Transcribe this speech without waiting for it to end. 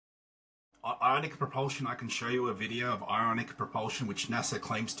Ionic Propulsion, I can show you a video of Ionic Propulsion, which NASA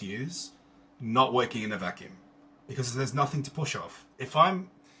claims to use, not working in a vacuum because there's nothing to push off. If I'm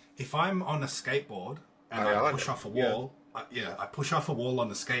on a skateboard and I push Ionic, off a yeah. wall, I push off a wall on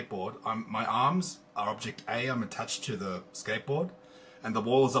the skateboard. My arms are object A. I'm attached to the skateboard, and the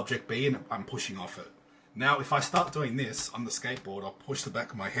wall is object B, and I'm pushing off it. Now, if I start doing this on the skateboard, I'll push the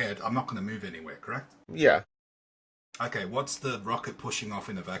back of my head. I'm not going to move anywhere, correct? Yeah. Okay, what's the rocket pushing off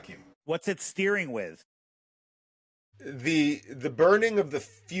in a vacuum? What's it steering with? The burning of the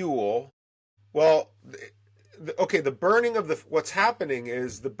fuel. Well, okay. The burning of the what's happening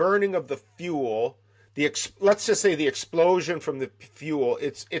is the burning of the fuel. Let's just say the explosion from the fuel.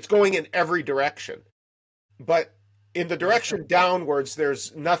 It's going in every direction, but in the direction downwards,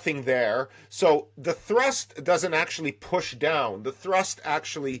 there's nothing there. So the thrust doesn't actually push down. The thrust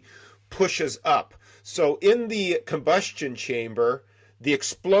actually pushes up. So in the combustion chamber, the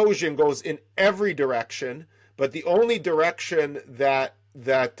explosion goes in every direction, but the only direction that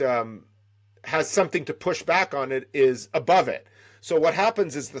has something to push back on it is above it. So what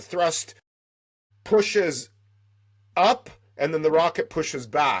happens is the thrust pushes up, and then the rocket pushes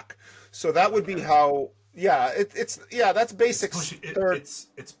back. So that would be how. Yeah, that's basic. It's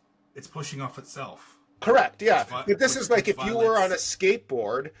pushing off itself. Correct, yeah. But this is like if you were on a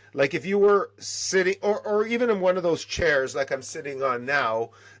skateboard, like if you were sitting, or even in one of those chairs like I'm sitting on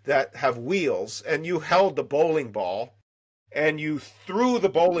now that have wheels, and you held the bowling ball and you threw the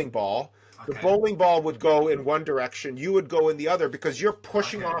bowling ball, the bowling ball would go in one direction, you would go in the other because you're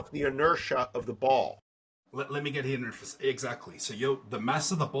pushing off the inertia of the ball. Let me get here. Exactly. So the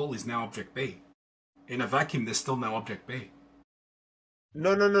mass of the ball is now object B. In a vacuum, there's still no object B.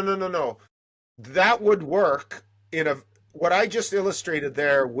 No. That would work in what I just illustrated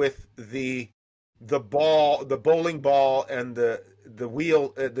there with the ball, the bowling ball, and the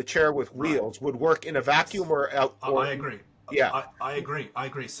wheel, the chair with wheels would work in a vacuum or out. I agree. Yeah, I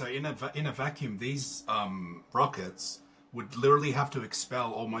agree. So in a vacuum, these rockets would literally have to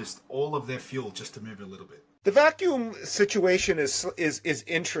expel almost all of their fuel just to move a little bit. The vacuum situation is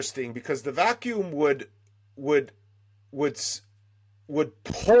interesting because the vacuum would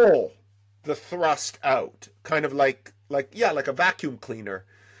pull the thrust out, kind of like a vacuum cleaner,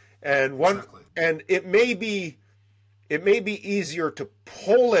 and it may be easier to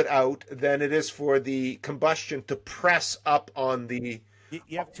pull it out than it is for the combustion to press up on the.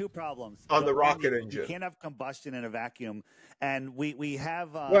 You have two problems on the rocket engine. You can't have combustion in a vacuum, and we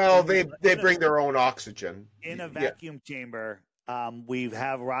have. Well, they bring their own oxygen in a vacuum chamber. We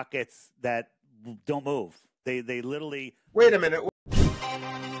have rockets that don't move. They literally. Wait a minute.